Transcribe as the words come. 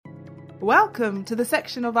Welcome to the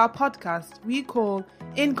section of our podcast we call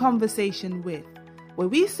In Conversation With, where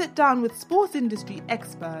we sit down with sports industry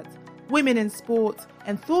experts, women in sports,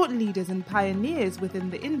 and thought leaders and pioneers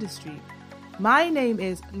within the industry. My name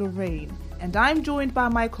is Lorraine, and I'm joined by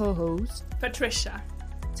my co-host, Patricia.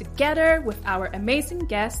 Together with our amazing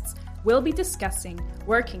guests, we'll be discussing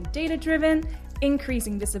working data-driven,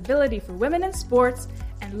 increasing visibility for women in sports,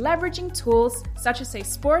 and leveraging tools such as a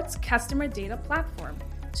sports customer data platform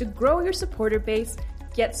to grow your supporter base,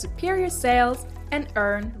 get superior sales, and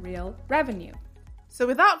earn real revenue. So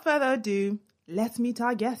without further ado, let's meet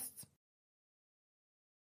our guests.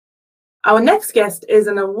 Our next guest is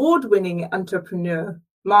an award-winning entrepreneur,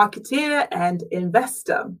 marketeer, and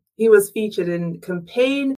investor. He was featured in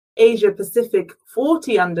Campaign Asia Pacific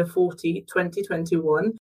 40 Under 40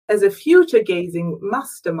 2021 as a future-gazing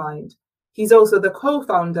mastermind. He's also the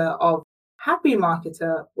co-founder of Happy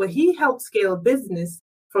Marketer, where he helped scale business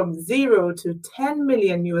from $0 to $10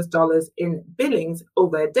 million in billings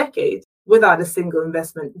over a decade without a single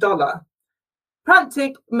investment dollar.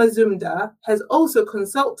 Prantik Mazumdar has also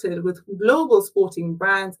consulted with global sporting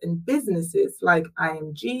brands and businesses like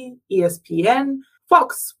IMG, ESPN,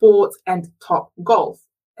 Fox Sports, and Top Golf.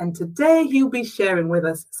 And today he'll be sharing with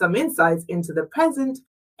us some insights into the present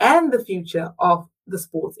and the future of the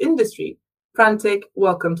sports industry. Prantik,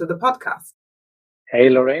 welcome to the podcast. Hey,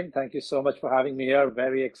 Lorraine, thank you so much for having me here.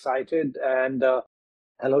 Very excited. And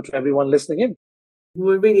hello to everyone listening in.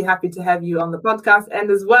 We're really happy to have you on the podcast. And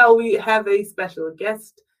as well, we have a special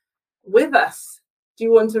guest with us. Do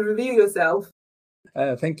you want to reveal yourself?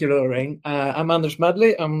 Thank you, Lorraine. I'm Anders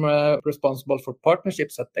Madley. I'm responsible for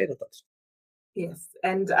partnerships at Datatalks. Yes.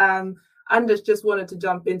 And Anders just wanted to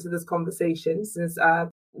jump into this conversation since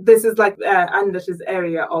this is like Anders'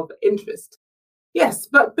 area of interest. Yes,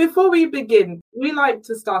 but before we begin, we like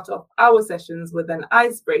to start off our sessions with an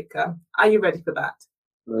icebreaker. Are you ready for that?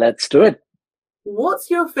 Let's do it. What's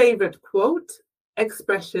your favorite quote,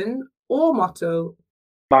 expression, or motto?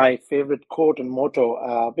 My favorite quote and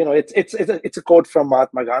motto, it's a quote from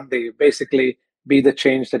Mahatma Gandhi. Basically, be the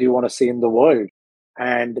change that you want to see in the world.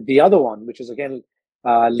 And the other one, which is again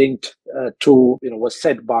linked to, was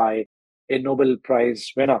said by a Nobel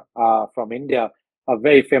Prize winner from India, a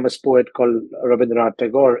very famous poet called Rabindranath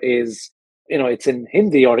Tagore, is, it's in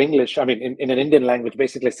Hindi or English, in an Indian language,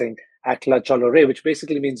 basically saying, Akla chalo re, which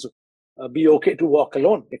basically means be okay to walk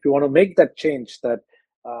alone. If you want to make that change that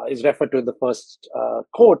is referred to in the first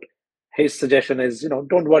quote, his suggestion is,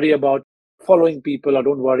 don't worry about following people or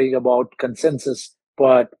don't worry about consensus.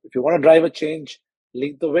 But if you want to drive a change,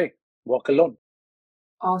 lead the way, walk alone.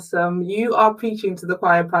 Awesome. You are preaching to the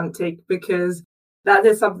choir, Prantik, because that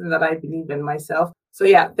is something that I believe in myself. So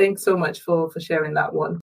yeah, thanks so much for sharing that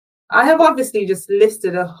one. I have obviously just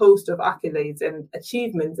listed a host of accolades and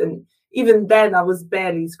achievements, and even then I was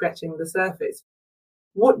barely scratching the surface.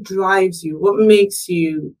 What drives you? What makes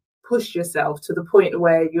you push yourself to the point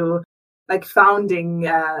where you're like founding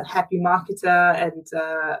Happy Marketer and,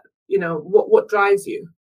 what drives you?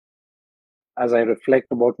 As I reflect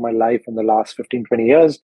about my life in the last 15, 20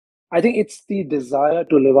 years, I think it's the desire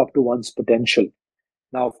to live up to one's potential.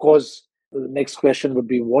 Now, of course, the next question would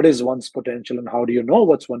be, what is one's potential and how do you know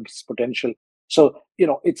what's one's potential? So,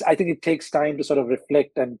 I think it takes time to sort of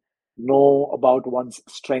reflect and know about one's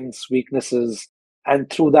strengths, weaknesses. And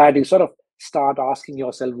through that, you sort of start asking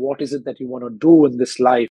yourself, what is it that you want to do in this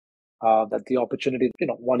life, that the opportunity,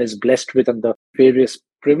 one is blessed with and the various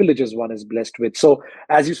privileges one is blessed with. So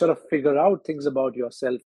as you sort of figure out things about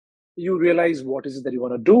yourself, you realize what is it that you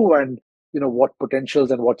want to do and, what potentials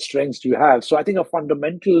and what strengths do you have. So I think a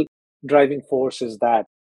fundamental driving force is that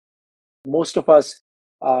most of us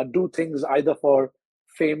do things either for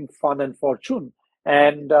fame, fun, and fortune.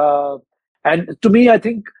 And to me, I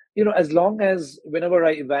think, as long as whenever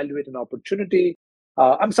I evaluate an opportunity,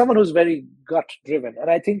 I'm someone who's very gut driven. And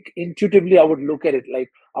I think intuitively I would look at it like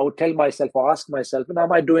I would tell myself or ask myself,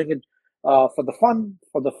 am I doing it for the fun,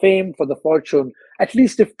 for the fame, for the fortune? At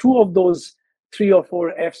least if two of those 3 or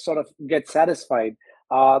 4 F's sort of get satisfied,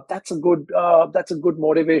 that's a good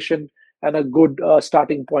motivation and a good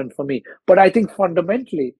starting point for me. But I think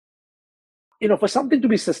fundamentally, for something to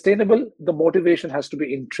be sustainable, the motivation has to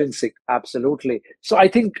be intrinsic. Absolutely. So I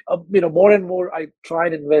think, more and more I try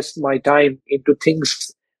and invest my time into things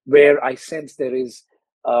where I sense there is,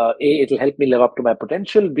 A, it'll help me live up to my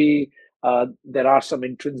potential. B, there are some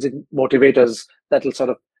intrinsic motivators that will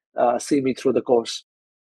sort of see me through the course.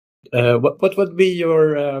 What would be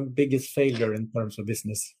your biggest failure in terms of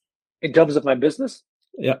business? In terms of my business?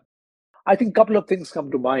 Yeah. I think a couple of things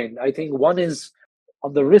come to mind. I think one is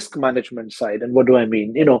on the risk management side. And what do I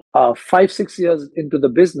mean? 5-6 years into the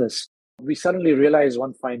business, we suddenly realized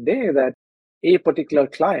one fine day that a particular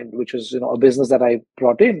client, which was a business that I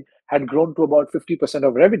brought in, had grown to about 50%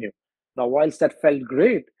 of revenue. Now, whilst that felt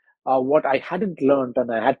great, what I hadn't learned,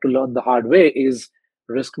 and I had to learn the hard way, is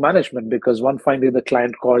risk management. Because one fine day the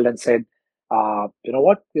client called and said, you know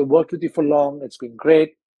what, we've worked with you for long, it's been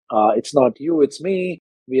great. It's not you, it's me.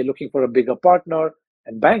 We are looking for a bigger partner.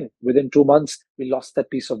 And bang, within 2 months, we lost that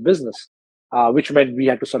piece of business, which meant we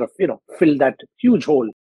had to sort of, fill that huge hole.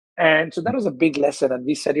 And so that was a big lesson. And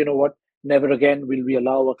we said, you know what, never again will we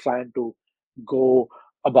allow a client to go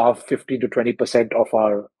above 15 to 20%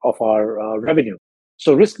 of our revenue.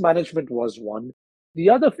 So risk management was one. The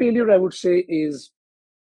other failure I would say is,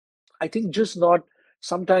 I think, just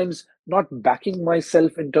sometimes not backing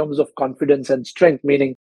myself in terms of confidence and strength,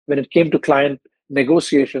 meaning when it came to client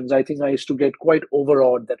negotiations, I think I used to get quite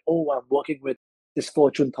overawed that, oh, I'm working with this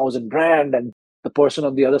Fortune 1000 brand, and the person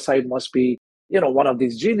on the other side must be, one of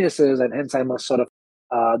these geniuses, and hence I must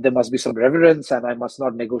there must be some reverence, and I must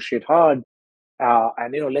not negotiate hard.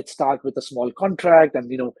 And let's start with a small contract,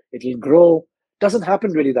 and it'll grow. Doesn't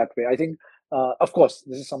happen really that way. I think, of course,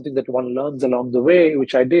 this is something that one learns along the way,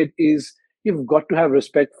 which I did, is you've got to have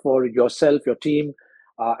respect for yourself, your team,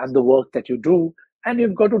 and the work that you do, and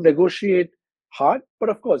you've got to negotiate hard, but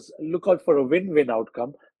of course, look out for a win-win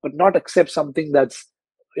outcome, but not accept something that's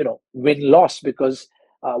win-loss, because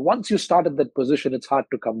once you start at that position, it's hard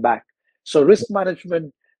to come back. So risk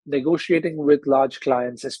management, negotiating with large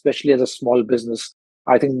clients, especially as a small business,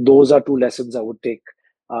 I think those are two lessons I would take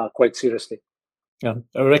quite seriously. Yeah,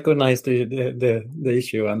 I recognize the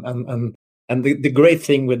issue, and the great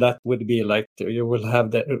thing with that would be like you will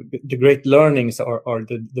have the great learnings or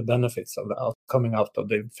the benefits of coming out of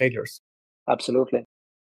the failures. Absolutely.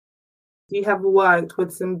 You have worked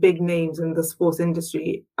with some big names in the sports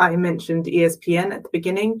industry. I mentioned ESPN at the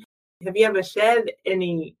beginning. Have you ever shared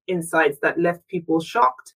any insights that left people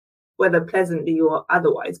shocked, whether pleasantly or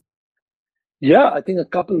otherwise? Yeah, I think a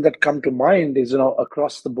couple that come to mind is,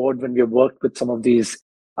 across the board when we have worked with some of these,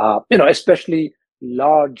 especially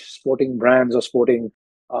large sporting brands or sporting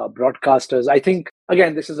broadcasters. I think,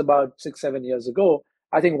 again, this is about 6-7 years ago.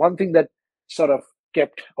 I think one thing that sort of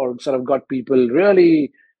kept or sort of got people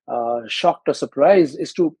really shocked or surprised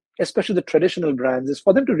is to, especially the traditional brands, is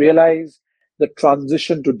for them to realize the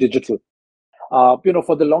transition to digital.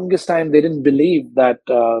 For the longest time, they didn't believe that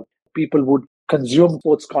people would consume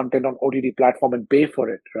sports content on OTT platform and pay for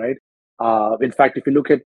it, right? In fact, if you look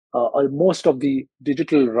at most of the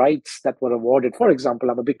digital rights that were awarded, for example,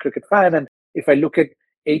 I'm a big cricket fan, and if I look at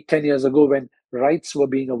 8-10 years ago when rights were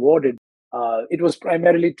being awarded, it was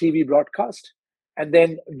primarily TV broadcast, and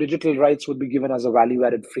then digital rights would be given as a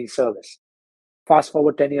value-added free service. Fast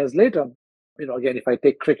forward 10 years later, again, if I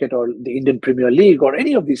take cricket or the Indian Premier League or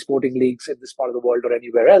any of these sporting leagues in this part of the world or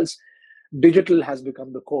anywhere else, digital has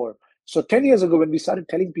become the core. So 10 years ago, when we started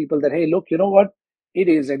telling people that, hey, look, you know what? It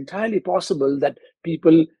is entirely possible that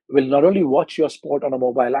people will not only watch your sport on a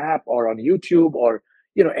mobile app or on YouTube or,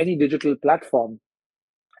 any digital platform,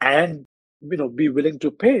 and, be willing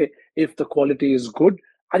to pay if the quality is good.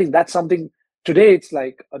 I think that's something today it's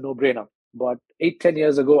like a no-brainer. But 8-10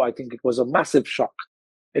 years ago, I think it was a massive shock.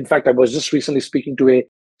 In fact, I was just recently speaking to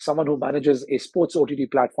someone who manages a sports OTT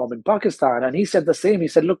platform in Pakistan, and he said the same. He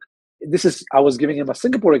said, look, I was giving him a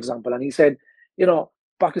Singapore example, and he said,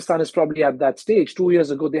 Pakistan is probably at that stage. 2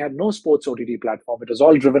 years ago, they had no sports OTT platform. It was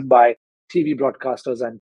all driven by TV broadcasters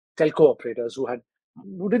and telco operators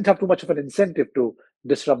who didn't have too much of an incentive to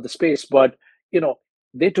disrupt the space. But,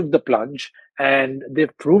 they took the plunge, and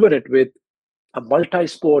they've proven it with a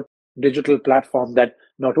multi-sport digital platform that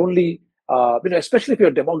not only, especially if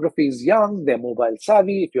your demography is young, they're mobile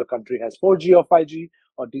savvy, if your country has 4G or 5G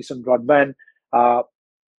or decent broadband,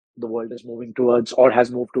 the world is moving towards or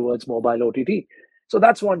has moved towards mobile OTT. So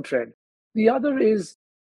that's one trend. The other is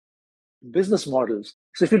business models.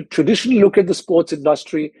 So if you traditionally look at the sports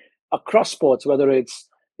industry across sports, whether it's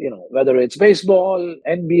baseball,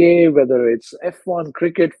 NBA, whether it's F1,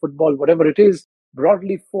 cricket, football, whatever it is,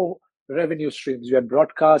 broadly 4 revenue streams. You had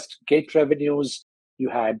broadcast, gate revenues, you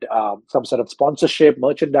had some sort of sponsorship,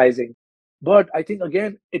 merchandising. But I think,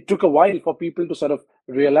 again, it took a while for people to sort of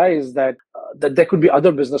realize that there could be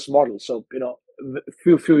other business models. So,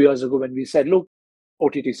 a few years ago when we said, look,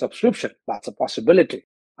 OTT subscription, that's a possibility.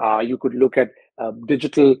 You could look at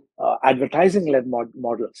digital advertising-led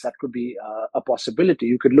models. That could be a possibility.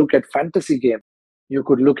 You could look at fantasy game. You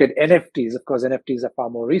could look at NFTs. Of course, NFTs are far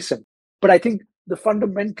more recent. But I think the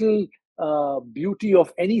fundamental beauty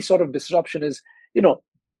of any sort of disruption is,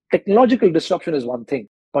 technological disruption is one thing.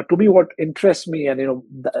 But to me, what interests me, and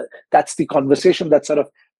that's the conversation that sort of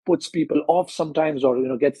puts people off sometimes,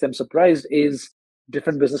 or gets them surprised, is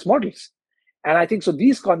different business models. And I think so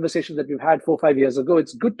these conversations that we've had 4 or 5 years ago,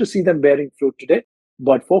 it's good to see them bearing fruit today.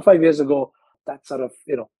 But 4 or 5 years ago, that sort of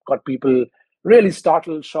got people really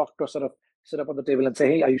startled, shocked, or sort of sit up on the table and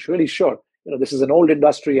say, hey, are you really sure? This is an old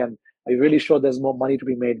industry, and are you really sure there's more money to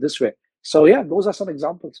be made this way? So yeah, those are some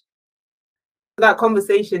examples. That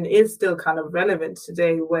conversation is still kind of relevant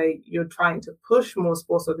today, where you're trying to push more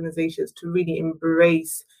sports organizations to really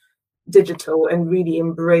embrace digital and really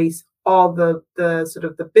embrace all the sort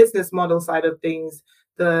of the business model side of things,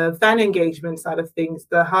 the fan engagement side of things,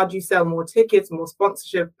 the how do you sell more tickets, more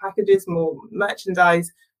sponsorship packages, more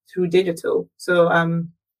merchandise through digital. So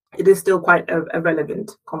it is still quite a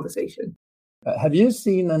relevant conversation. Have you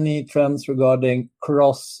seen any trends regarding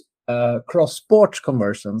cross sports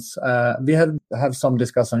conversions? We have some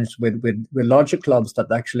discussions with larger clubs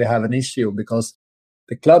that actually have an issue because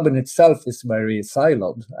the club in itself is very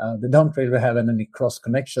siloed. They don't really have any cross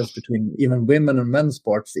connections between even women and men's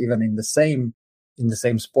sports, even in the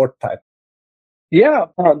same sport type. Yeah,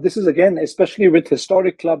 this is, again, especially with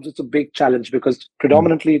historic clubs, it's a big challenge because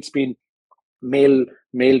predominantly it's been male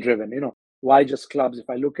driven. Why just clubs? If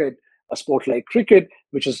I look at a sport like cricket,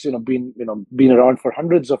 which has been around for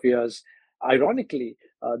hundreds of years, ironically,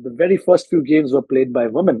 the very first few games were played by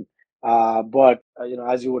women. But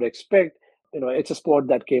as you would expect, it's a sport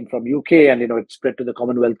that came from UK, and it spread to the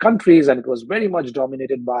Commonwealth countries, and it was very much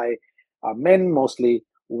dominated by men, mostly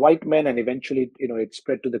white men, and eventually it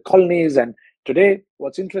spread to the colonies. And today,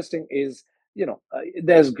 what's interesting is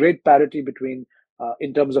there's great parity between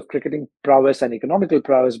in terms of cricketing prowess and economical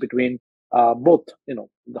prowess between both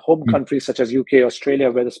the home countries such as UK,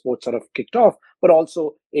 Australia, where the sport sort of kicked off, but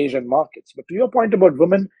also Asian markets. But to your point about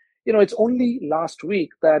women, it's only last week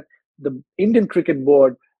that the Indian Cricket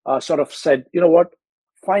Board sort of said,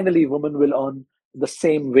 finally women will earn the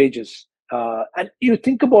same wages. And you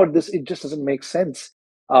think about this, it just doesn't make sense.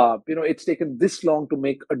 It's taken this long to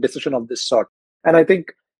make a decision of this sort. And I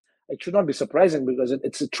think it should not be surprising because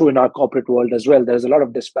it's true in our corporate world as well. There's a lot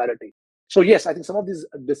of disparity. So yes, I think some of these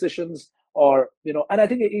decisions and I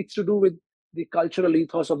think it's to do with the cultural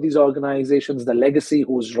ethos of these organizations, the legacy,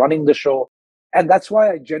 who's running the show. And that's why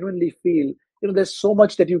I genuinely feel, there's so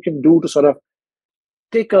much that you can do to sort of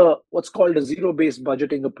take what's called a zero-based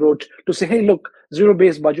budgeting approach to say, hey, look,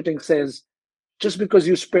 zero-based budgeting says just because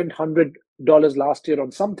you spent $100 last year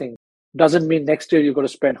on something doesn't mean next year you're going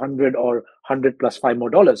to spend 100 or 100 plus $5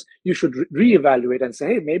 more. You should reevaluate and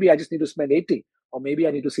say, hey, maybe I just need to spend 80, or maybe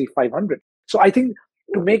I need to see 500. So I think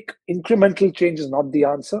to make incremental change is not the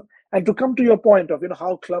answer. And to come to your point of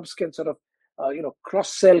how clubs can sort of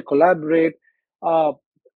cross-sell, collaborate,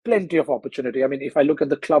 plenty of opportunity. I mean, if I look at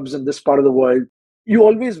the clubs in this part of the world, you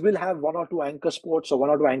always will have one or two anchor sports or one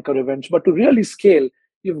or two anchor events, but to really scale,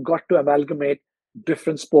 you've got to amalgamate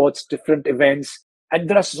different sports, different events, and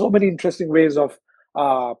there are so many interesting ways of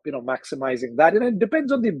maximizing that. And it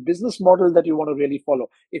depends on the business model that you want to really follow.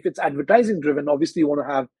 If it's advertising driven, obviously you want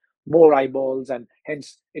to have more eyeballs, and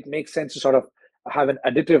hence it makes sense to sort of have an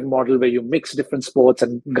additive model where you mix different sports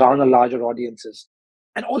and garner larger audiences.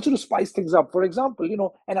 And also to spice things up. For example,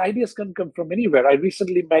 and ideas can come from anywhere. I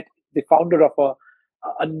recently met the founder of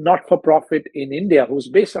a not-for-profit in India who's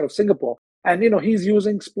based out of Singapore. And, he's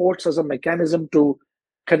using sports as a mechanism to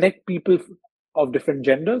connect people of different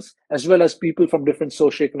genders, as well as people from different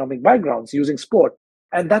socioeconomic backgrounds using sport.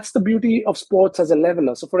 And that's the beauty of sports as a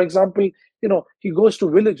leveler. So, for example, he goes to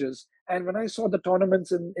villages. And when I saw the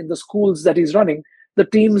tournaments in the schools that he's running, the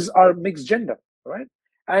teams are mixed gender, right?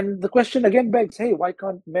 And the question again begs, hey, why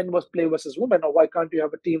can't men play versus women? Or why can't you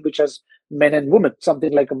have a team which has men and women,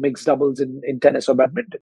 something like a mixed doubles in tennis or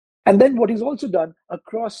badminton? And then what he's also done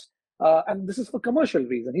across, and this is for commercial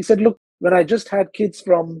reason, he said, look, when I just had kids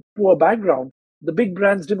from poor background, the big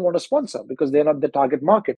brands didn't want to sponsor because they're not the target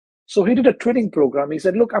market. So he did a twinning program. He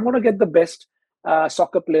said, look, I'm going to get the best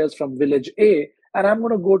soccer players from village A, and I'm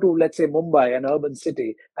going to go to, let's say, Mumbai, an urban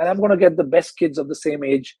city, and I'm going to get the best kids of the same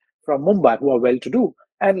age from Mumbai who are well-to-do,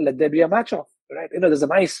 and let there be a match-off, right? There's a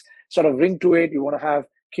nice sort of ring to it. You want to have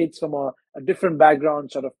kids from a different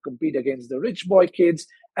background sort of compete against the rich boy kids.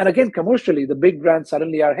 And again, commercially, the big brands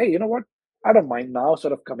suddenly are, hey, you know what? I don't mind now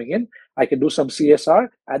sort of coming in. I can do some CSR.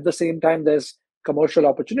 At the same time, there's commercial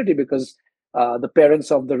opportunity because the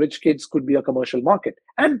parents of the rich kids could be a commercial market.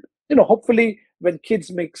 And, hopefully when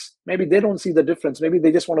kids mix, maybe they don't see the difference. Maybe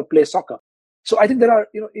they just want to play soccer. So I think there are,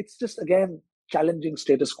 it's just, again, challenging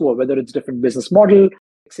status quo, whether it's different business model,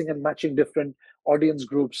 mixing and matching different audience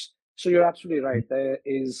groups. So you're absolutely right. There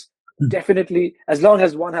is definitely, as long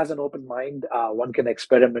as one has an open mind, one can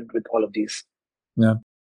experiment with all of these. Yeah.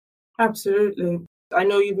 Absolutely. I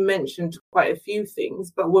know you've mentioned quite a few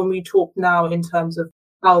things, but when we talk now in terms of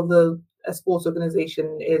how a sports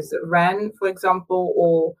organization is ran, for example,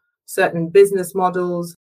 or certain business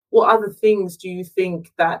models, what other things do you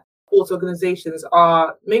think that sports organizations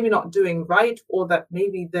are maybe not doing right, or that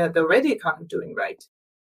maybe they're already kind of doing right?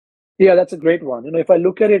 Yeah, that's a great one. If I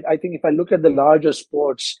look at it, I think if I look at the larger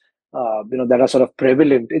sports, that are sort of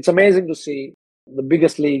prevalent, it's amazing to see the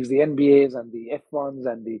biggest leagues, the NBAs and the F1s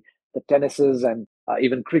and the tennises and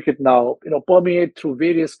even cricket now, permeate through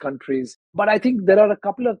various countries. But I think there are a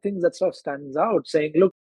couple of things that sort of stands out saying,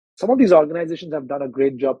 look, some of these organizations have done a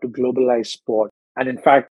great job to globalize sport. And in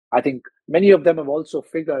fact, I think many of them have also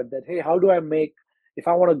figured that, hey, how do I make, if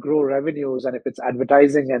I want to grow revenues and if it's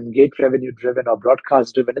advertising and gate revenue driven or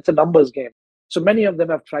broadcast driven, it's a numbers game. So many of them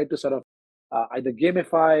have tried to sort of either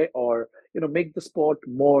gamify or make the sport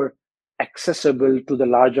more accessible to the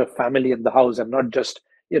larger family in the house and not just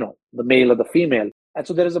the male or the female. And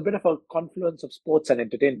so there is a bit of a confluence of sports and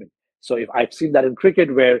entertainment. So if I've seen that in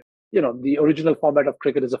cricket, where the original format of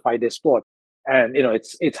cricket is a 5-day sport, and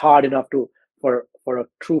it's hard enough for a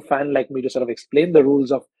true fan like me to sort of explain the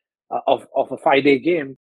rules of a 5-day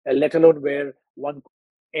game, let alone where one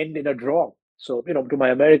end in a draw. So to my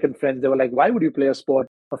American friends, they were like, "Why would you play a sport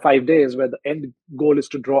for 5 days where the end goal is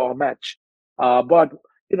to draw a match?" But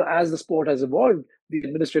as the sport has evolved, the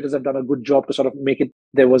administrators have done a good job to sort of make it.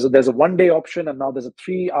 There's a 1-day option, and now there's a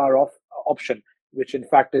 3-hour off option, which in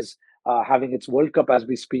fact is having its World Cup as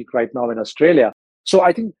we speak right now in Australia. So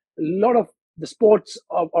I think a lot of the sports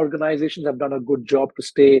organizations have done a good job to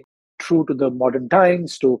stay true to the modern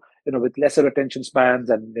times, to with lesser attention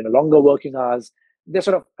spans and longer working hours. They're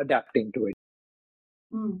sort of adapting to it.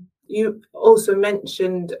 You also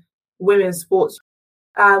mentioned women's sports.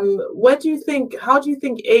 How do you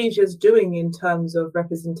think Asia's doing in terms of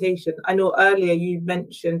representation? I know earlier you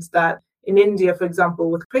mentioned that in India, for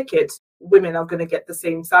example, with cricket, women are going to get the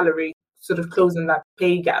same salary, sort of closing that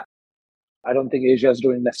pay gap. I don't think Asia is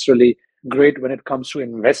doing necessarily great when it comes to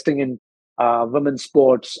investing in women's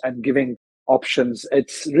sports and giving options.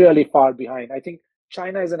 It's really far behind. I think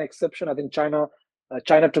China is an exception. I think China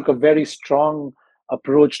took a very strong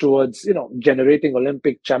approach towards generating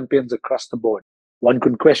Olympic champions across the board. One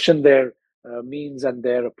could question their means and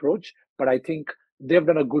their approach, but I think they've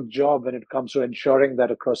done a good job when it comes to ensuring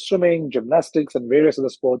that across swimming, gymnastics, and various other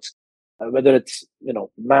sports, whether it's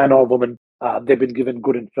man or woman, they've been given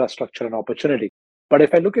good infrastructure and opportunity. But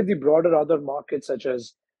if I look at the broader other markets such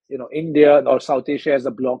as India or South Asia as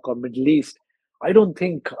a bloc or Middle East, I don't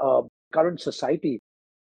think current society,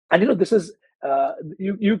 and this is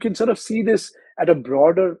you can sort of see this at a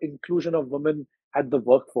broader inclusion of women at the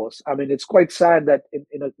workforce. I mean, it's quite sad that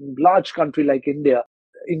in a large country like India,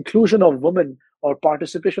 inclusion of women or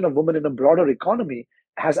participation of women in a broader economy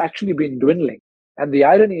has actually been dwindling. And the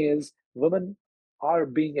irony is, women are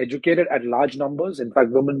being educated at large numbers. In fact,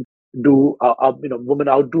 women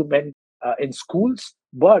outdo men in schools.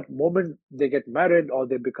 But moment they get married or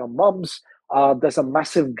they become moms, there's a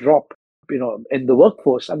massive drop, in the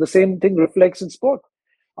workforce, and the same thing reflects in sport.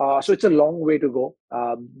 So it's a long way to go,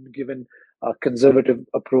 given conservative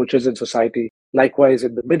approaches in society. Likewise,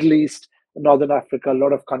 in the Middle East, Northern Africa, a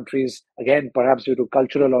lot of countries, again, perhaps due to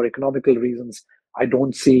cultural or economical reasons, I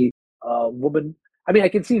don't see women. I mean, I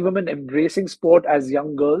can see women embracing sport as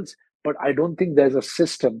young girls, but I don't think there's a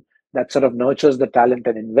system that sort of nurtures the talent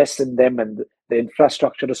and invests in them and the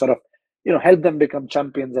infrastructure to sort of, help them become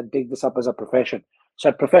champions and take this up as a profession. So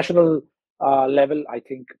at professional level, I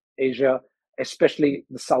think Asia, especially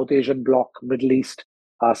the South Asian bloc, Middle East,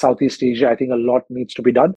 Southeast Asia, I think a lot needs to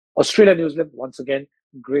be done. Australia, New Zealand, once again,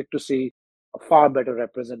 great to see a far better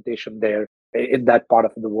representation there in that part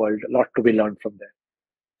of the world. A lot to be learned from there.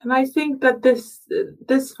 And I think that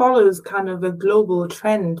this follows kind of a global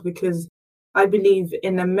trend, because I believe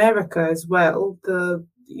in America as well,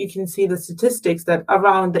 you can see the statistics that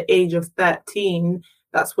around the age of 13,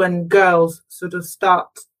 that's when girls sort of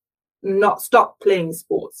stop playing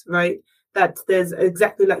sports, right? That there's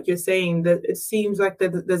exactly like you're saying, that it seems like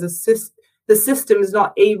there's the system is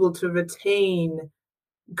not able to retain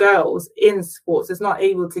girls in sports. It's not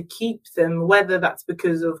able to keep them, whether that's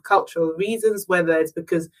because of cultural reasons, whether it's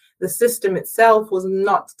because the system itself was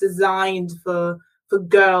not designed for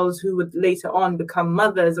girls who would later on become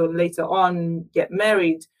mothers or later on get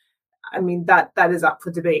married. I mean, that is up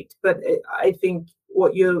for debate. But I think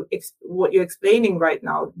what you're explaining right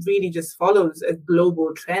now really just follows a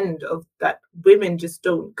global trend of that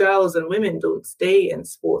girls and women don't stay in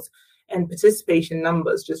sports, and participation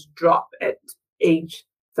numbers just drop at age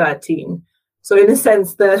 13. So in a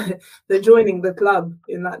sense, they're joining the club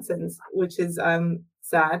in that sense, which is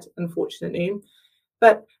sad, unfortunately.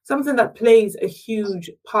 But something that plays a huge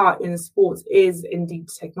part in sports is indeed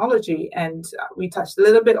technology. And we touched a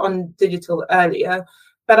little bit on digital earlier,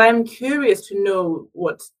 but I'm curious to know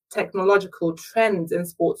what technological trends in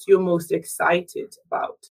sports you're most excited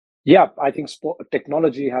about. Yeah, I think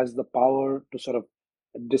technology has the power to sort of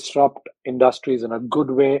disrupt industries in a good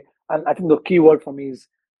way. And I think the key word for me is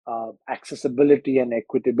accessibility and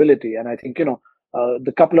equitability. And I think,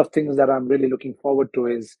 the couple of things that I'm really looking forward to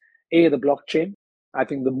is the blockchain. I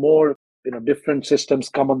think the more, different systems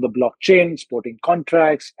come on the blockchain, sporting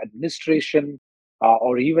contracts, administration,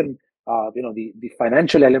 or even, the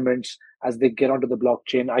financial elements as they get onto the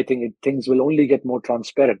blockchain, I think things will only get more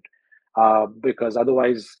transparent because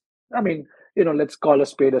otherwise, I mean, let's call a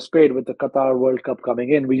spade with the Qatar World Cup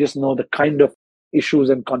coming in. We just know the kind of issues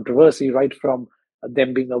and controversy right from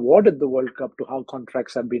them being awarded the World Cup to how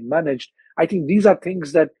contracts have been managed. I think these are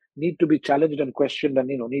things that need to be challenged and questioned and,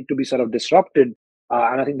 need to be sort of disrupted.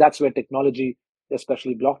 And I think that's where technology,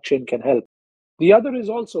 especially blockchain, can help. The other is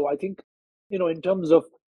also, I think, in terms of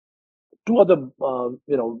two other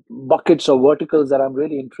buckets or verticals that I'm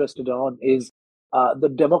really interested on is the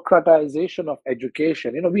democratization of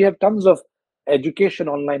education. We have tons of education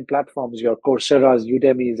online platforms, your Coursera's,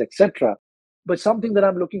 Udemy's, etc. But something that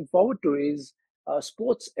I'm looking forward to is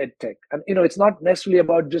sports ed tech. And it's not necessarily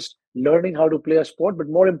about just learning how to play a sport, but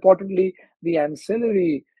more importantly, the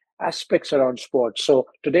ancillary aspects around sports. So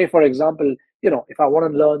today, for example, if I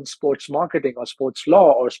want to learn sports marketing or sports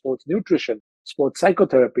law or sports nutrition, sports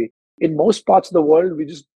psychotherapy, in most parts of the world,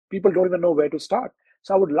 people don't even know where to start.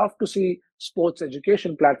 So I would love to see sports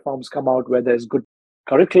education platforms come out where there's good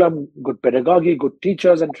curriculum, good pedagogy, good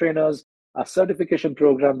teachers and trainers, a certification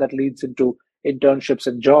program that leads into internships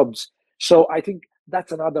and jobs. So I think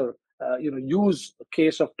that's another, use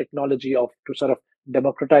case of technology to sort of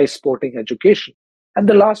democratize sporting education. And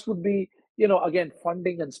the last would be, again,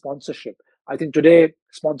 funding and sponsorship. I think today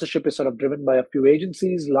sponsorship is sort of driven by a few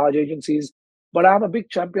agencies, large agencies, but I'm a big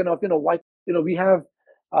champion of, why, we have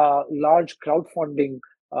large crowdfunding,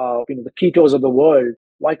 the Ketos of the world.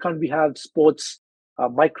 Why can't we have sports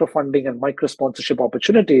micro-funding and micro-sponsorship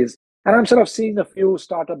opportunities? And I'm sort of seeing a few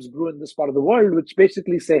startups brew in this part of the world, which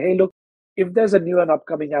basically say, hey, look, if there's a new and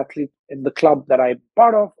upcoming athlete in the club that I'm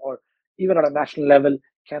part of, or even on a national level,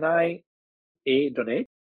 can I, donate?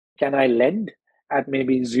 Can I lend at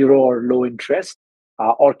maybe zero or low interest?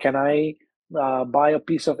 Or can I buy a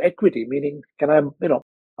piece of equity? Meaning, can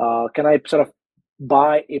I sort of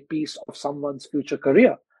buy a piece of someone's future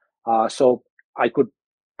career? So I could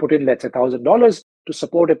put in, let's say, $1,000 to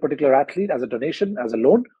support a particular athlete as a donation, as a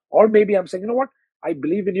loan. Or maybe I'm saying, you know what? I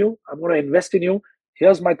believe in you. I'm going to invest in you.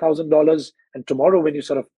 Here's my $1,000. And tomorrow, when you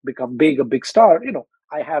sort of become a big star,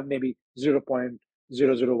 I have maybe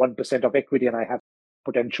 0.001% of equity and I have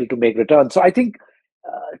potential to make returns. So I think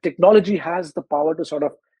technology has the power to sort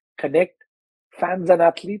of connect fans and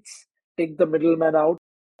athletes, take the middleman out,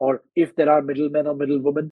 or if there are middlemen or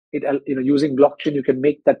middlewomen, using blockchain, you can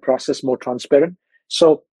make that process more transparent.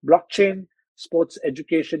 So blockchain, sports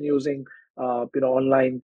education using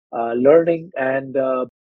online learning, and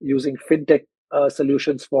using fintech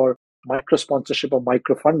solutions for micro sponsorship or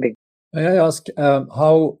micro funding. May I ask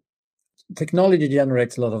how technology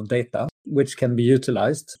generates a lot of data, which can be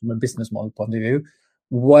utilized from a business model point of view?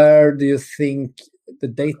 Where do you think the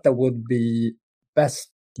data would be best,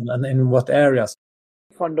 and in what areas?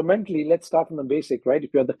 Fundamentally, let's start from the basic, right?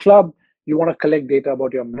 If you're the club, you want to collect data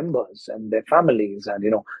about your members and their families and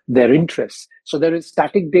their interests. So there is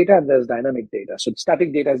static data and there's dynamic data. So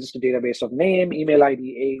static data is just a database of name, email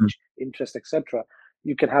ID, age, interest, etc.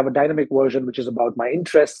 You can have a dynamic version which is about my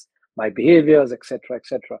interests, my behaviors, etc.,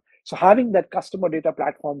 etc. So having that customer data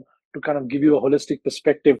platform to kind of give you a holistic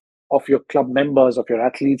perspective of your club members, of your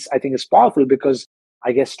athletes, I think is powerful, because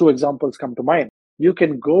I guess two examples come to mind. You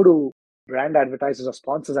can go to brand advertisers or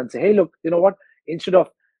sponsors and say, hey, look, you know what? Instead of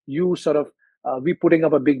you sort of we putting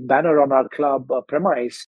up a big banner on our club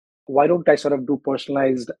premise, why don't I sort of do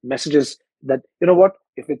personalized messages that, you know what,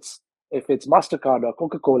 if it's MasterCard or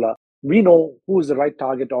Coca-Cola, we know who is the right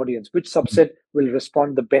target audience, which subset will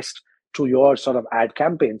respond the best to your sort of ad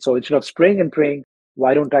campaign. So instead of spraying and praying,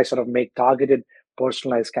 why don't I sort of make targeted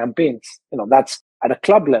personalized campaigns? That's at a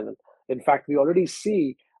club level. In fact, we already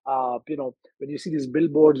see, when you see these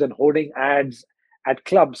billboards and hoarding ads at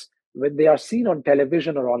clubs, when they are seen on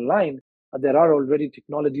television or online, there are already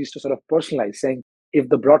technologies to sort of personalize, saying if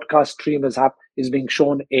the broadcast stream is being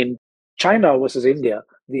shown in China versus India,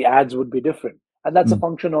 the ads would be different. And that's a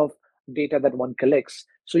function of data that one collects.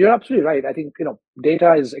 So you're absolutely right. I think,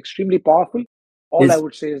 data is extremely powerful. I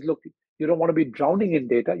would say is, look, you don't want to be drowning in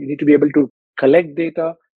data. You need to be able to collect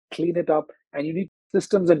data, clean it up, and you need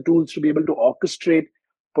systems and tools to be able to orchestrate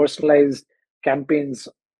personalized campaigns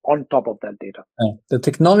on top of that data. The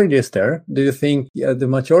technology is there. Do you think the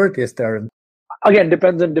maturity is there? Again,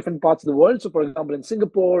 depends on different parts of the world. So, for example, in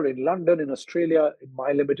Singapore, in London, in Australia, in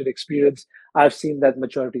my limited experience, I've seen that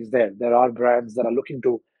maturity is there. There are brands that are looking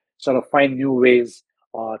to sort of find new ways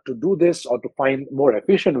to do this, or to find more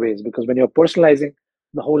efficient ways. Because when you're personalizing,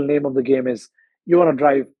 the whole name of the game is you want to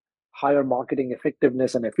drive higher marketing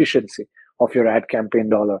effectiveness and efficiency of your ad campaign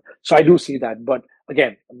dollar. So I do see that. But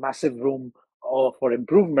again, a massive room for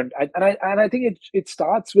improvement. And I think it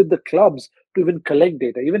starts with the clubs to even collect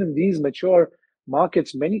data. Even in these mature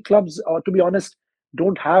markets, many clubs, to be honest,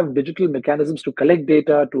 don't have digital mechanisms to collect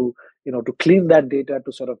data, to clean that data,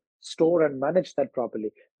 to sort of store and manage that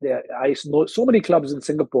properly. I know so many clubs in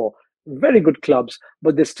Singapore, very good clubs,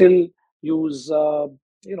 but they still use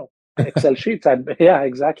Excel sheets. And yeah,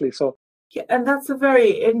 exactly. So yeah, and that's a very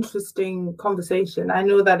interesting conversation. I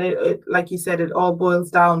know that it, like you said, it all boils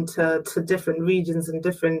down to different regions and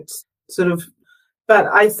different sort of, but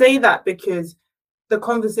I say that because the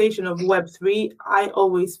conversation of Web3, I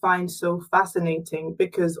always find so fascinating,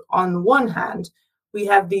 because on one hand, we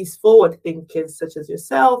have these forward thinkers such as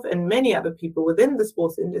yourself and many other people within the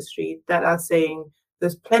sports industry that are saying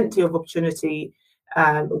there's plenty of opportunity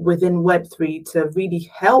within Web3 to really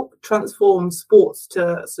help transform sports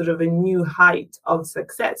to sort of a new height of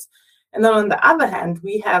success. And then on the other hand,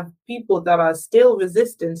 we have people that are still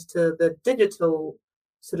resistant to the digital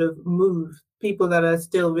sort of move, people that are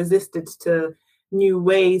still resistant to new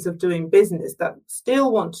ways of doing business, that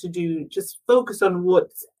still want to just focus on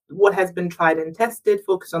what has been tried and tested,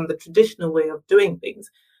 focus on the traditional way of doing things.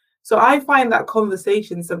 So I find that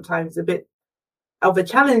conversation sometimes a bit of a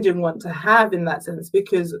challenging one to have in that sense,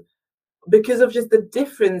 because of just the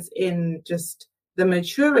difference in just the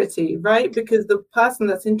maturity, right? Because the person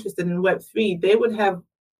that's interested in Web3, they would have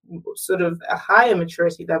sort of a higher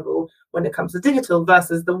maturity level when it comes to digital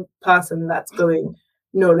versus the person that's going,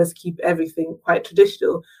 no, let's keep everything quite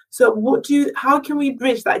traditional. So how can we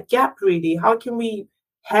bridge that gap really? How can we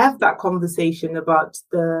have that conversation about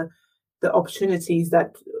the opportunities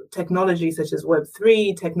that technology such as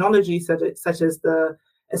Web3, technology such as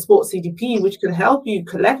a sports CDP, which can help you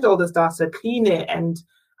collect all this data, clean it and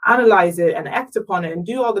analyze it and act upon it and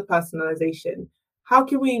do all the personalization? How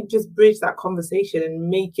can we just bridge that conversation and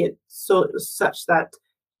make it such that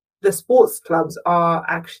the sports clubs are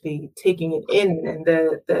actually taking it in, and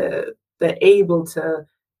they're able to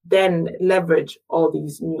then leverage all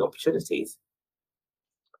these new opportunities?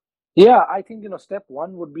 Yeah, I think, step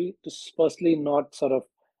one would be to firstly not sort of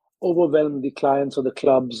overwhelm the clients or the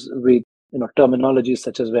clubs with, terminologies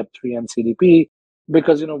such as Web3 and CDP,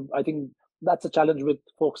 because, I think that's a challenge with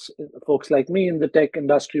folks like me in the tech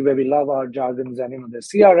industry, where we love our jargons, and, there's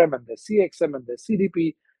CRM and there's CXM and there's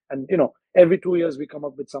CDP. And, every 2 years we come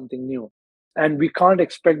up with something new. And we can't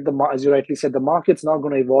expect as you rightly said, the market's not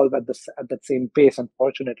going to evolve at that same pace,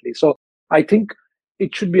 unfortunately. So I think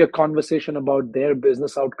it should be a conversation about their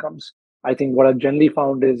business outcomes. I think what I've generally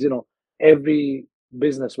found is, every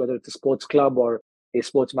business, whether it's a sports club or a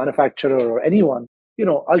sports manufacturer or anyone,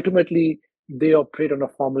 ultimately they operate on a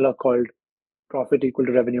formula called profit equal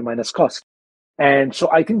to revenue minus cost. And so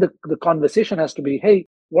I think the conversation has to be, hey,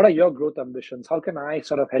 what are your growth ambitions? How can I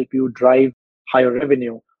sort of help you drive higher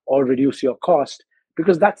revenue or reduce your cost?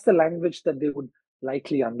 Because that's the language that they would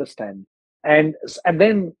likely understand. And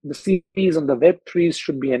then the CPs and the Web3s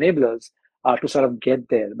should be enablers to sort of get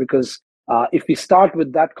there. Because if we start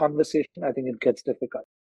with that conversation, I think it gets difficult.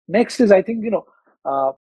 Next is, I think,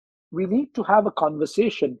 we need to have a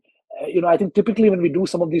conversation. I think typically when we do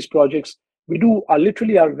some of these projects, we do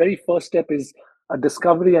literally our very first step is a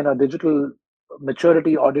discovery and a digital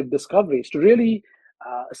maturity audit discovery, is to really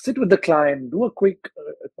sit with the client, do a quick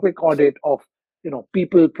audit of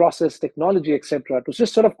people, process, technology, etc., to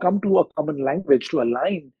just sort of come to a common language to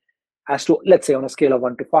align as to, let's say, on a scale of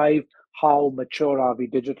 1 to 5, how mature are we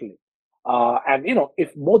digitally? And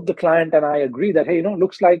if both the client and I agree that, hey,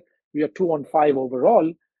 looks like we are 2 on 5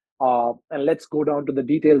 overall, and let's go down to the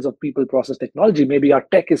details of people, process, technology. Maybe our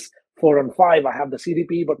tech is 4 on 5. I have the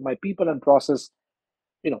CDP, but my people and process,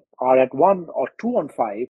 are at 1 or 2 on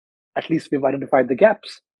 5. At least we've identified the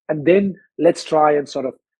gaps, and then let's try and sort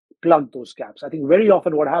of plug those gaps. I think very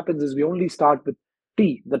often what happens is we only start with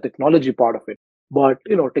T, the technology part of it. But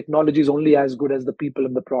technology is only as good as the people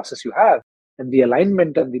and the process you have, and the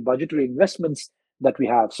alignment and the budgetary investments that we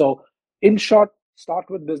have. So in short, start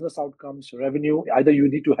with business outcomes, revenue. Either you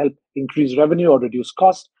need to help increase revenue or reduce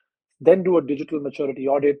cost, then do a digital maturity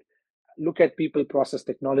audit, look at people, process,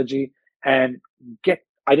 technology, and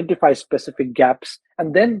identify specific gaps,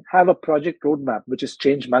 and then have a project roadmap, which is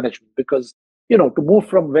change management. Because, to move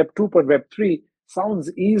from Web 2 to Web 3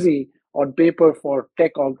 sounds easy on paper for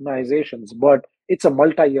tech organizations, but it's a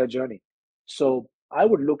multi-year journey. So I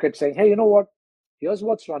would look at saying, hey, you know what? Here's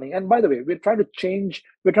what's running. And by the way, we're trying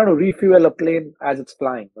to refuel a plane as it's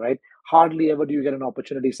flying, right? Hardly ever do you get an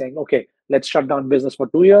opportunity saying, okay, let's shut down business for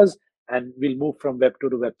 2 years and we'll move from Web 2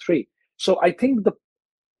 to Web 3. So I think the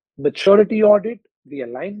maturity audit, the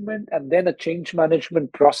alignment, and then a change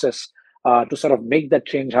management process to sort of make that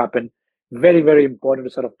change happen, very, very important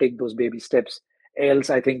to sort of take those baby steps. Else,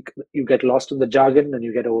 I think you get lost in the jargon and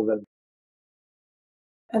you get overwhelmed.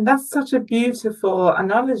 And that's such a beautiful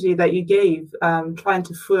analogy that you gave, trying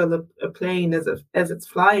to fuel a plane as it's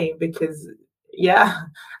flying, because, yeah.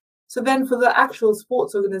 So then for the actual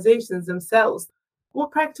sports organizations themselves,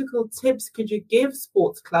 what practical tips could you give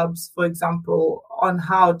sports clubs, for example, on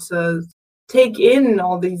how to take in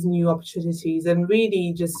all these new opportunities and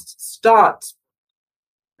really just start?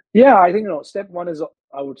 Yeah, I think, step one is,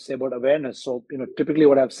 I would say, about awareness. So, typically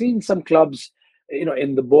what I've seen some clubs,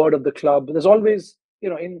 in the board of the club, there's always,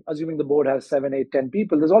 in assuming the board has 7, 8, 10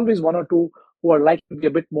 people, there's always one or two who are likely to be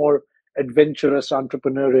a bit more adventurous,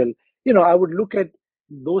 entrepreneurial. I would look at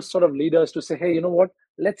those sort of leaders to say, hey, you know what?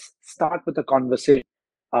 Let's start with a conversation.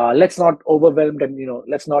 Let's not overwhelm and,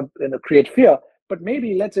 let's not create fear, but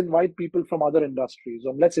maybe let's invite people from other industries,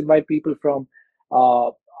 or let's invite people from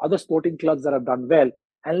other sporting clubs that have done well,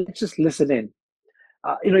 and let's just listen in.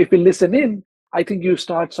 If you listen in, I think you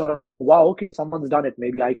start sort of, wow, okay, someone's done it.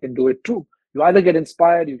 Maybe I can do it too. You either get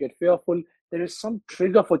inspired, you get fearful. There is some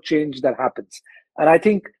trigger for change that happens. And I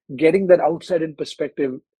think getting that outside in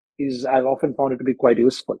perspective I've often found it to be quite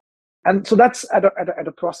useful. And so that's at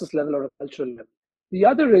a process level or a cultural level. The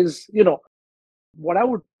other is, what I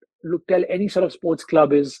would tell any sort of sports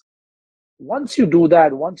club is, once you do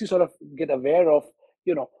that, once you sort of get aware of,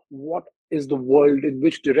 what is the world, in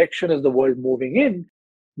which direction is the world moving in,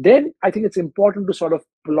 then I think it's important to sort of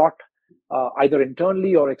plot, either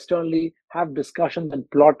internally or externally, have discussions and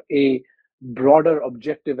plot a broader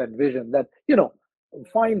objective and vision that,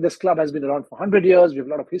 fine, this club has been around for 100 years, we have a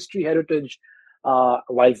lot of history, heritage.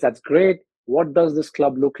 Whilst that's great, what does this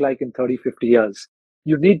club look like in 30, 50 years?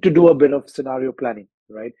 You need to do a bit of scenario planning,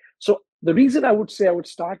 right? So the reason I would say I would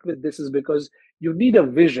start with this is because you need a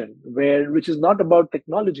vision which is not about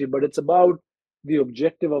technology, but it's about the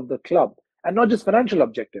objective of the club, and not just financial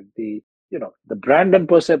objective, the brand and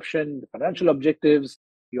perception, the financial objectives,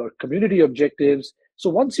 your community objectives. So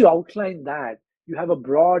once you outline that, you have a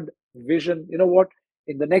broad vision. You know what?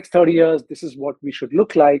 In the next 30 years, this is what we should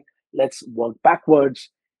look like. Let's work backwards.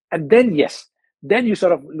 And then, yes, then you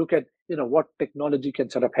sort of look at, what technology can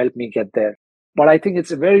sort of help me get there. But I think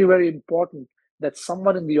it's very, very important that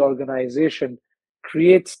someone in the organization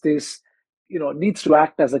creates this, needs to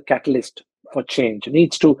act as a catalyst for change,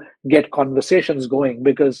 needs to get conversations going,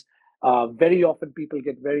 because very often people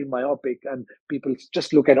get very myopic and people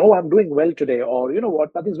just look at, oh, I'm doing well today, or, you know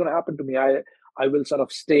what, nothing's going to happen to me. I will sort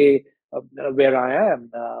of stay where I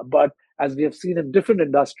am. But as we have seen in different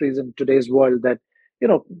industries in today's world, that,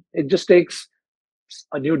 it just takes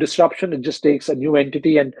a new disruption, it just takes a new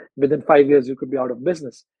entity, and within 5 years, you could be out of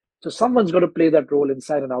business. So someone's going to play that role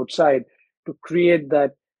inside and outside to create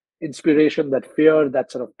that inspiration, that fear, that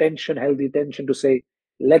sort of tension, healthy tension, to say,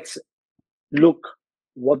 let's look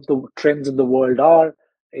what the trends in the world are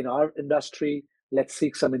in our industry. Let's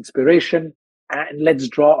seek some inspiration and let's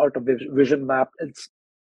draw out a vision map. Let's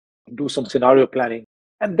do some scenario planning,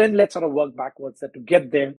 and then let's sort of work backwards that to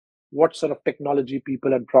get there, what sort of technology,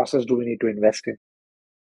 people, and process do we need to invest in?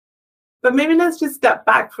 But maybe let's just step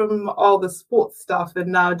back from all the sports stuff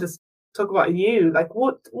and now just talk about you. Like,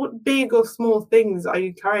 what big or small things are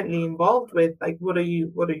you currently involved with? Like, what are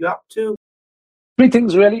you up to? Three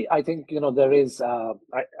things, really. I think, there is,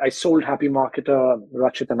 I sold Happy Marketer,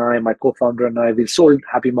 Rachit and I, my co-founder and I, we sold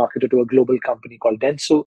Happy Marketer to a global company called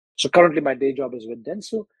Dentsu. So currently my day job is with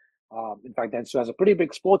Dentsu. In fact, Dentsu has a pretty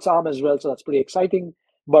big sports arm as well, so that's pretty exciting.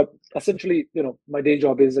 But essentially, my day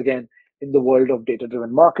job is, again, in the world of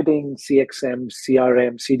data-driven marketing, CXM,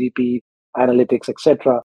 CRM, CDP, analytics,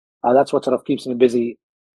 etc. That's what sort of keeps me busy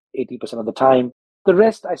 80% of the time. The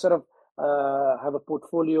rest, I sort of have a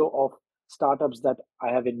portfolio of startups that I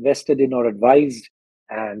have invested in or advised.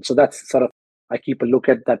 And so that's sort of, I keep a look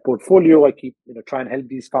at that portfolio. I keep, try and help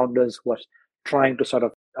these founders who are trying to sort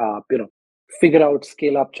of, figure out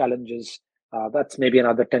scale up challenges. That's maybe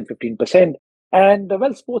another 10, 15%. And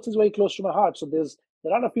well, sports is very close to my heart. So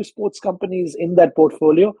there are a few sports companies in that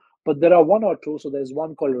portfolio, but there are one or two. So there's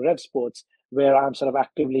one called Rev Sports, where I'm sort of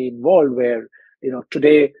actively involved, where,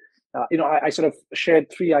 today I sort of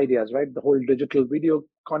shared three ideas, right? The whole digital video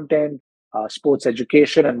content, sports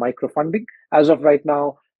education, and microfunding. As of right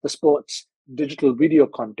now, the sports digital video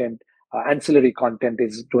content, ancillary content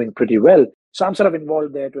is doing pretty well. So I'm sort of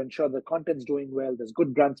involved there to ensure the content's doing well. There's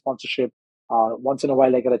good brand sponsorship. Once in a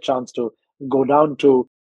while, I get a chance to go down to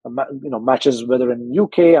matches, whether in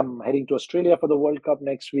UK. I'm heading to Australia for the World Cup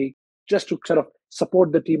next week, just to sort of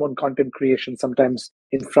support the team on content creation, sometimes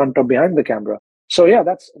in front or behind the camera. So yeah,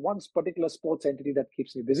 that's one particular sports entity that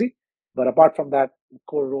keeps me busy. But apart from that,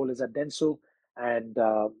 core role is at Dentsu and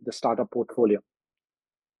the startup portfolio.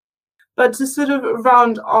 But to sort of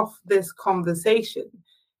round off this conversation,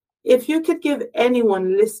 if you could give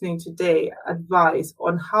anyone listening today advice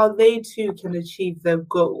on how they too can achieve their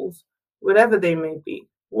goals, whatever they may be,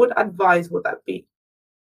 what advice would that be?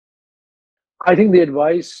 I think the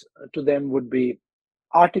advice to them would be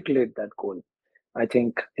articulate that goal. I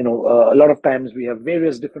think, a lot of times we have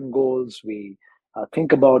various different goals. We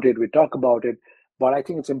think about it, we talk about it, but I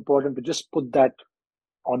think it's important to just put that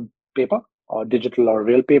on paper or digital or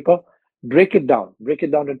real paper, break it down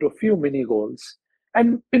into a few mini goals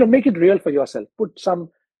and, make it real for yourself. Put some,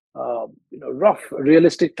 rough,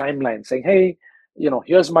 realistic timeline saying, hey,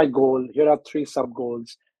 here's my goal. Here are 3 sub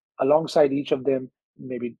goals. Alongside each of them,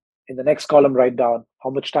 maybe in the next column, write down how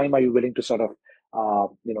much time are you willing to sort of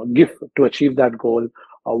give to achieve that goal.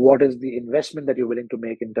 What is the investment that you're willing to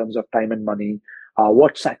make in terms of time and money?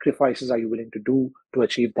 What sacrifices are you willing to do to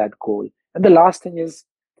achieve that goal? And the last thing is,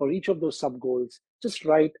 for each of those sub goals, just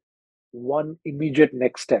write one immediate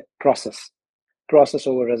next step, process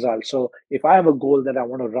over result. So if I have a goal that I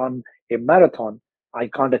want to run a marathon, I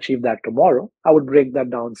can't achieve that tomorrow. I would break that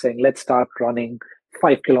down saying, let's start running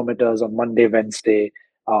 5 kilometers on Monday, Wednesday,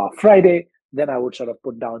 Friday. Then I would sort of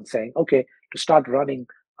put down saying, okay, to start running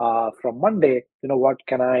from Monday, what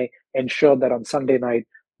can I ensure that on Sunday night,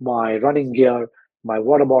 my running gear, my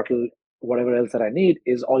water bottle, whatever else that I need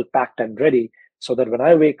is all packed and ready, so that when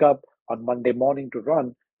I wake up on Monday morning to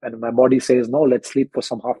run and my body says, no, let's sleep for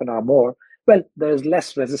some half an hour more, well, there's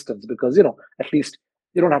less resistance because, at least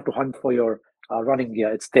you don't have to hunt for your running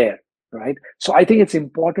gear. It's there, right? So I think it's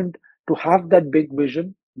important to have that big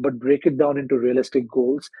vision, but break it down into realistic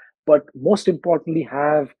goals. But most importantly,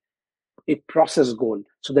 have a process goal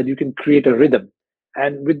so that you can create a rhythm.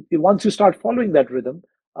 And once you start following that rhythm,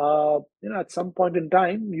 at some point in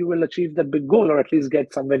time, you will achieve that big goal or at least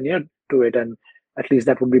get somewhere near to it. And at least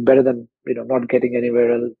that would be better than, not getting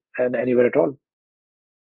anywhere else and anywhere at all.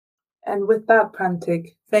 And with that,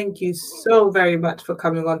 Prantik, thank you so very much for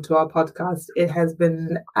coming on to our podcast. It has been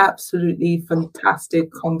an absolutely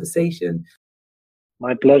fantastic conversation.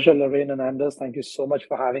 My pleasure, Lorraine and Anders. Thank you so much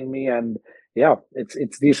for having me. And yeah,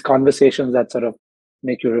 it's these conversations that sort of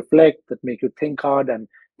make you reflect, that make you think hard. And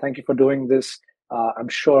thank you for doing this. I'm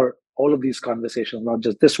sure all of these conversations, not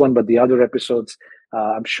just this one, but the other episodes,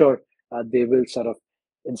 I'm sure they will sort of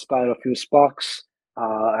inspire a few sparks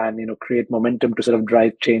and, create momentum to sort of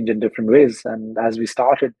drive change in different ways. And as we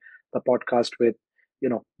started the podcast with,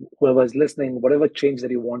 whoever's listening, whatever change that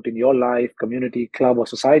you want in your life, community, club, or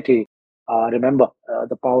society, remember,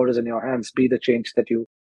 the power is in your hands. Be the change that you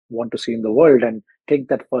want to see in the world and take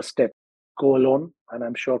that first step. Go alone, and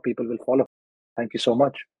I'm sure people will follow. Thank you so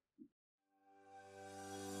much.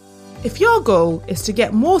 If your goal is to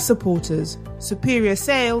get more supporters, superior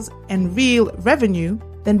sales, and real revenue,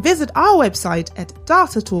 then visit our website at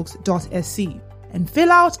datatalks.sc and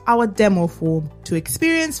fill out our demo form to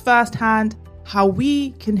experience firsthand how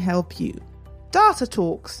we can help you. Data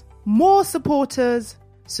Talks, more supporters,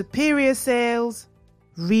 superior sales,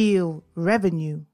 real revenue.